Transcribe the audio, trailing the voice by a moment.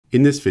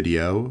In this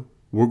video,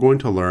 we're going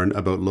to learn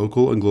about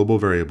local and global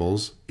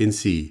variables in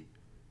C.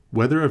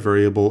 Whether a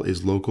variable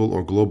is local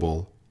or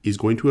global is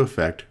going to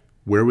affect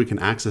where we can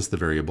access the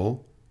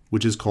variable,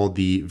 which is called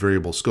the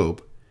variable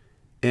scope,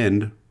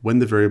 and when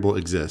the variable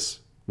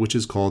exists, which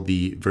is called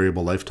the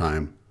variable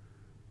lifetime.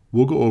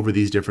 We'll go over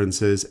these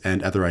differences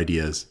and other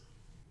ideas.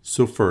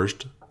 So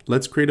first,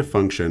 let's create a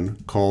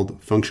function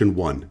called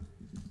function1.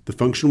 The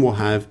function will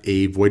have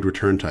a void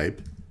return type,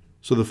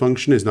 so the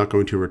function is not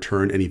going to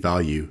return any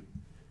value.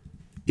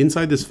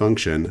 Inside this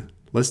function,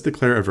 let's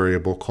declare a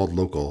variable called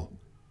local.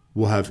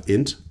 We'll have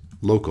int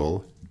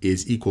local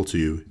is equal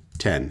to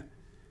 10.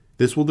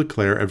 This will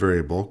declare a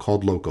variable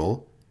called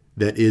local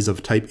that is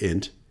of type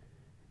int,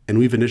 and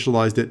we've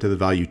initialized it to the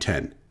value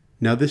 10.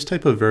 Now this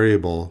type of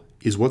variable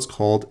is what's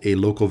called a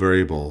local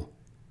variable.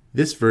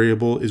 This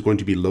variable is going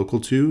to be local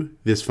to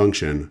this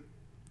function.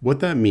 What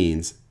that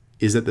means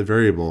is that the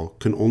variable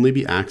can only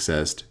be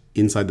accessed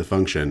inside the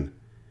function,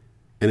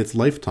 and its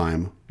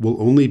lifetime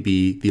will only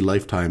be the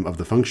lifetime of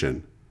the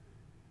function.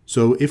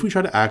 So if we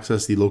try to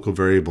access the local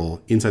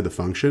variable inside the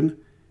function,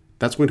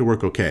 that's going to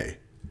work okay.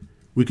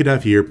 We could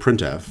have here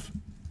printf,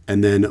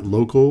 and then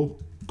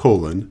local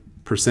colon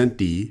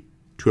 %d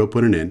to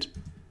output an int,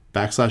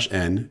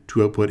 \n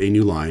to output a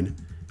new line,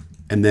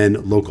 and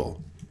then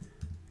local.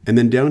 And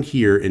then down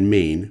here in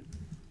main,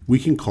 we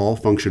can call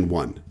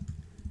function1.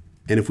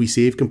 And if we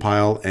save,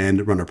 compile,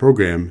 and run our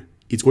program,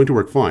 it's going to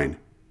work fine.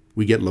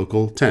 We get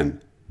local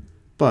 10.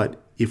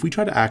 But if we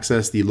try to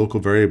access the local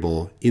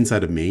variable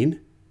inside of main,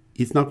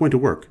 it's not going to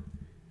work.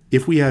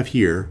 If we have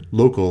here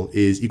local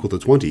is equal to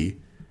 20,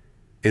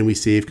 and we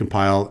save,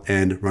 compile,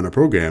 and run our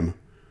program,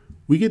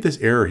 we get this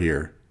error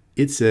here.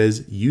 It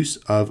says use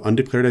of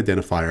undeclared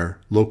identifier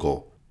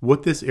local.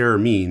 What this error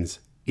means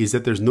is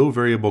that there's no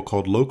variable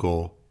called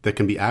local that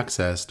can be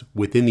accessed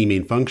within the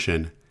main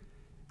function.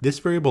 This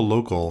variable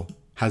local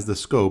has the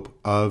scope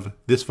of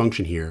this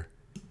function here.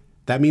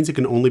 That means it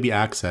can only be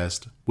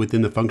accessed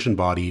within the function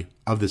body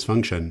of this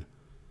function.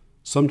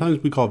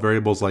 Sometimes we call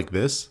variables like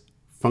this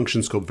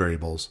function scope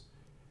variables.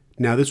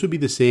 Now this would be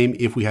the same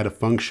if we had a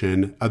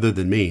function other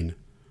than main.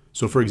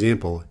 So for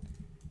example,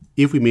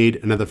 if we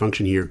made another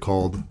function here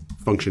called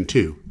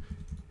function2,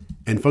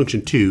 and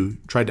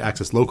function2 tried to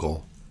access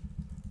local,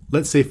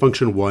 let's say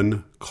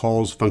function1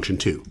 calls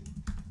function2.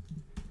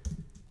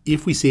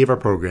 If we save our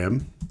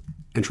program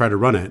and try to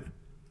run it,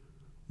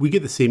 we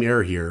get the same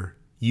error here,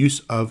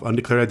 use of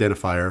undeclared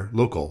identifier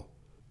local.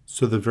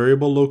 So the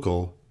variable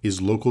local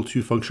is local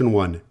to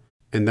function1,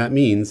 and that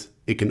means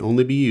it can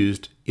only be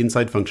used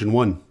inside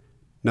function1.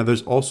 Now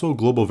there's also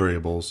global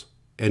variables,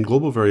 and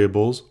global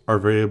variables are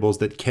variables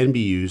that can be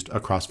used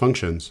across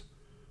functions.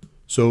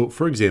 So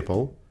for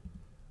example,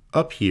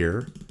 up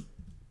here,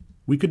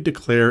 we could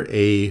declare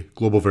a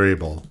global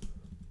variable.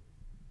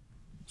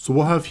 So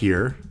we'll have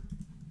here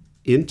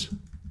int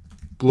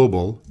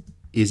global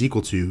is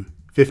equal to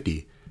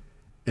 50.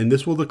 And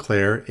this will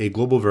declare a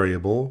global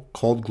variable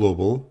called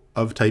global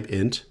of type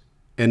int,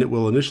 and it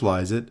will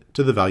initialize it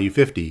to the value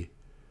 50.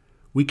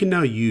 We can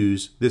now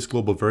use this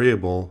global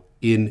variable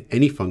in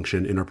any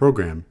function in our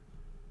program.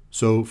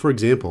 So for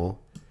example,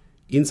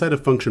 inside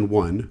of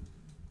function1,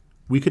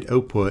 we could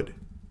output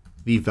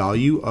the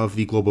value of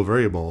the global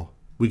variable.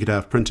 We could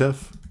have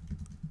printf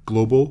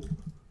global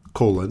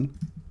colon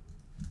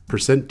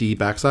 %d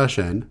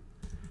 \n,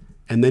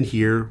 and then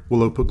here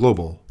we'll output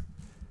global.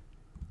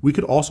 We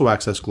could also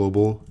access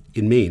global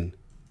in main.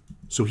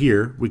 So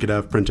here we could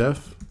have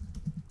printf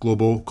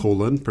global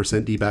colon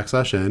 %d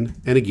 \n,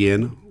 and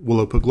again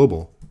we'll output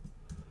global.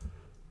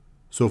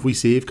 So if we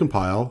save,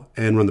 compile,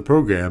 and run the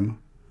program,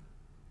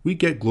 we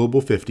get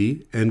global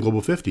 50 and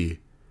global 50.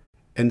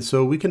 And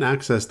so we can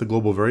access the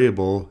global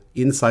variable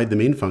inside the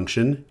main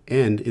function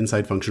and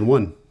inside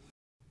function1.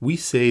 We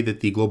say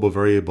that the global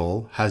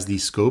variable has the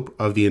scope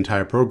of the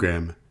entire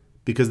program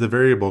because the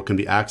variable can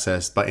be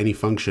accessed by any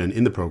function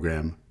in the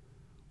program.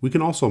 We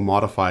can also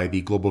modify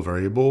the global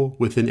variable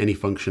within any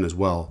function as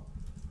well.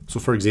 So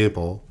for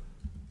example,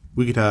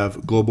 we could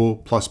have global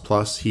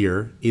 ++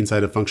 here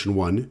inside of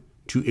function1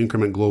 to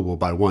increment global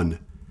by 1.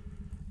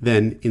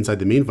 Then inside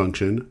the main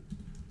function,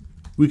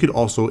 we could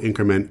also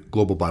increment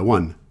global by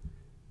 1.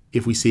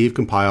 If we save,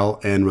 compile,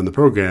 and run the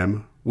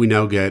program, we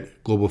now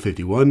get global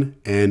 51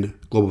 and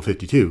global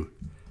 52.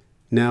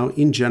 Now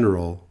in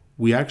general,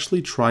 we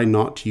actually try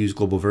not to use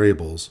global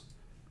variables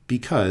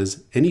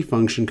because any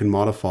function can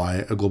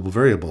modify a global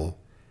variable.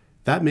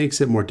 That makes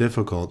it more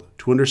difficult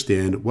to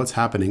understand what's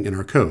happening in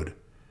our code.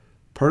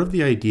 Part of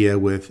the idea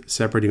with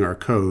separating our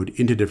code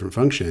into different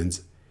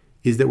functions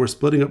is that we're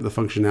splitting up the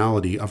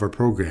functionality of our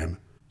program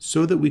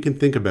so that we can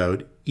think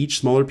about each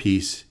smaller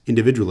piece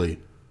individually.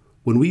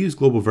 When we use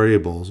global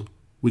variables,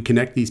 we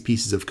connect these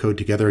pieces of code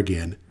together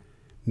again,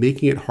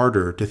 making it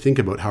harder to think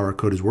about how our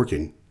code is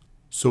working.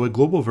 So a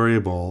global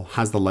variable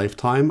has the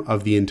lifetime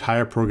of the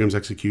entire program's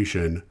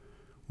execution.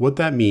 What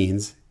that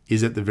means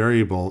is that the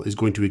variable is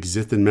going to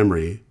exist in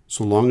memory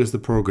so long as the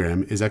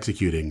program is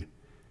executing.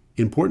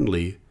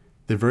 Importantly,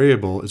 the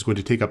variable is going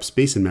to take up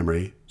space in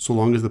memory so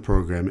long as the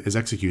program is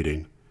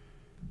executing.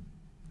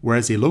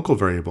 whereas a local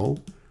variable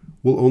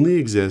will only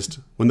exist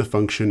when the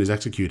function is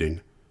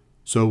executing.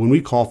 So when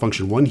we call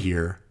function 1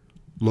 here,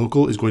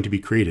 local is going to be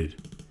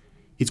created.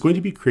 It's going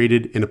to be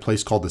created in a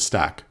place called the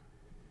stack.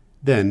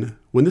 Then,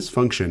 when this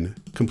function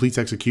completes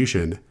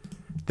execution,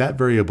 that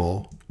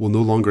variable will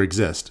no longer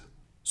exist.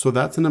 So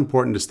that's an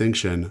important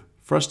distinction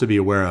for us to be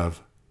aware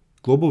of.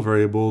 Global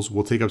variables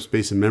will take up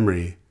space in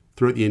memory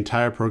throughout the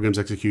entire program's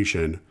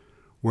execution,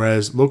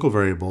 whereas local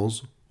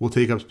variables will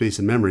take up space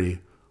in memory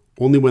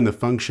only when the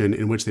function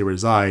in which they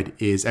reside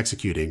is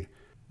executing.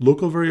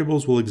 Local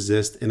variables will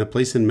exist in a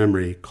place in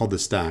memory called the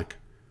stack,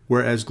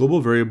 whereas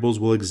global variables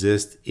will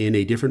exist in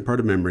a different part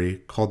of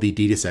memory called the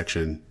data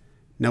section.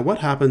 Now, what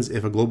happens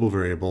if a global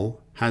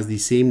variable has the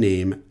same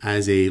name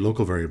as a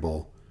local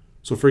variable?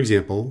 So for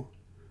example,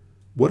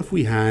 what if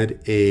we had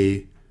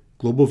a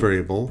global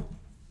variable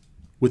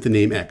with the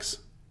name x?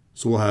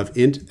 So we'll have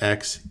int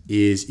x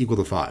is equal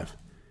to 5.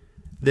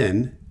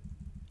 Then,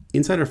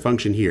 inside our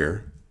function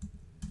here,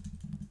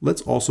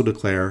 let's also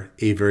declare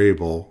a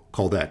variable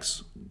called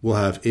x. We'll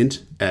have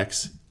int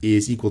x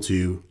is equal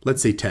to,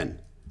 let's say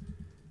 10.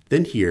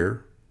 Then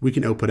here, we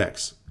can output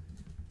x.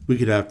 We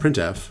could have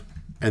printf,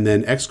 and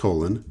then x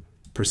colon,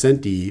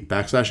 %d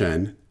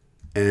 \n,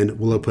 and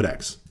we'll output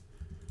x.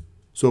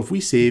 So if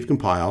we save,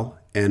 compile,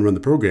 and run the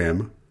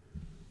program,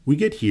 we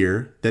get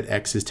here that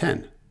x is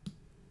 10.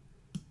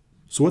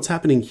 So what's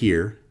happening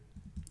here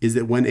is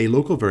that when a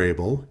local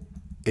variable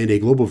and a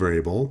global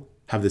variable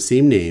have the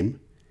same name,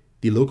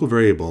 the local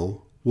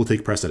variable will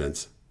take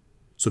precedence.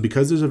 So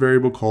because there's a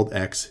variable called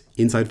x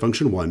inside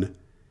function 1,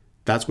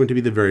 that's going to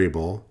be the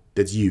variable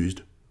that's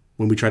used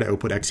when we try to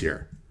output x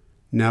here.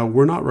 Now,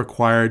 we're not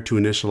required to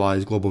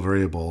initialize global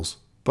variables,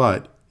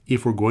 but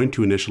if we're going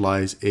to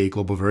initialize a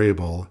global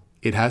variable,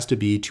 it has to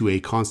be to a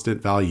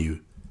constant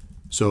value.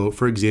 So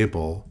for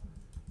example,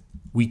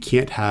 we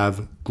can't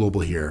have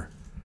global here.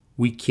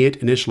 We can't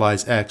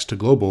initialize x to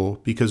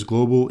global because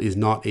global is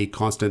not a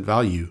constant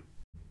value.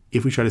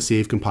 If we try to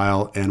save,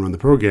 compile, and run the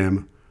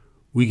program,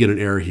 we get an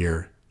error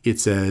here. It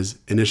says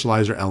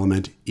initializer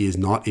element is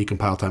not a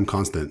compile time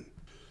constant.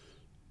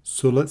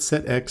 So let's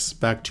set x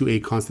back to a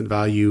constant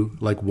value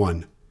like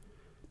 1.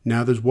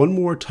 Now there's one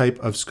more type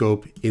of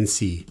scope in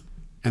C,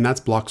 and that's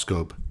block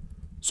scope.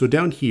 So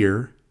down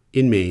here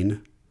in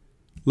main,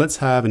 let's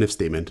have an if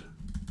statement.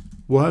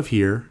 We'll have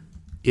here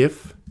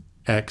if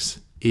x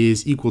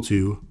is equal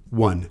to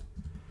 1.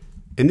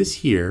 And this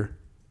here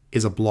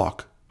is a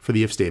block for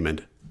the if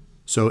statement.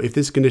 So if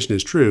this condition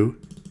is true,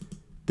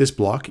 this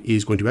block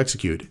is going to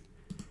execute.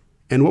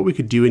 And what we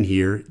could do in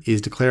here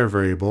is declare a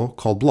variable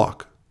called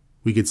block.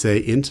 We could say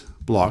int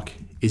block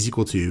is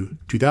equal to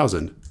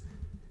 2000.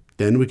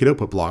 Then we could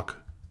output block.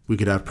 We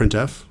could have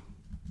printf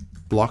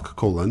block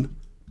colon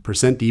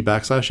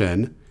 %d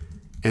 \n,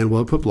 and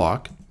we'll output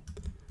block.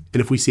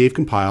 And if we save,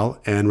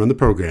 compile, and run the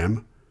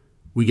program,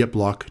 we get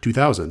block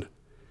 2000.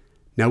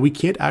 Now we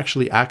can't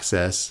actually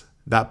access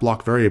that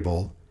block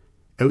variable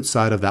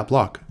outside of that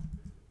block.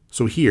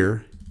 So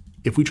here,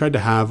 if we tried to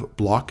have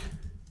block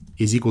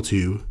is equal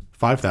to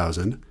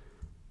 5000,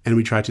 and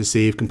we try to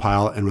save,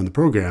 compile, and run the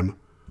program,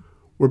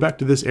 we're back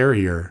to this error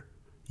here,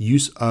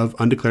 use of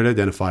undeclared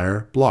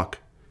identifier block.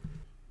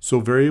 So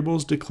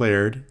variables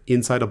declared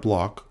inside a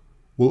block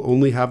will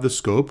only have the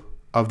scope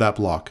of that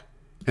block.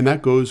 And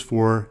that goes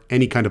for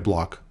any kind of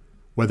block,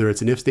 whether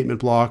it's an if statement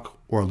block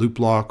or a loop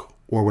block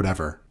or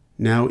whatever.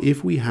 Now,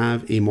 if we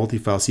have a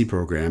multi-file C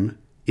program,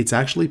 it's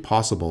actually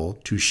possible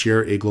to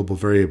share a global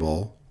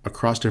variable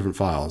across different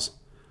files.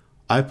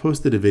 I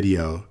posted a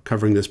video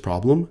covering this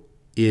problem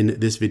in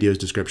this video's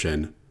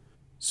description.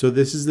 So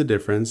this is the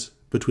difference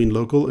between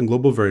local and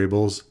global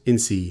variables in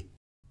C.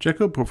 Check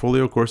out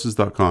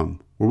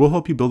portfoliocourses.com, where we'll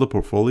help you build a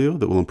portfolio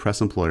that will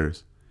impress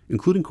employers,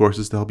 including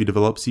courses to help you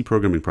develop C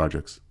programming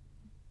projects.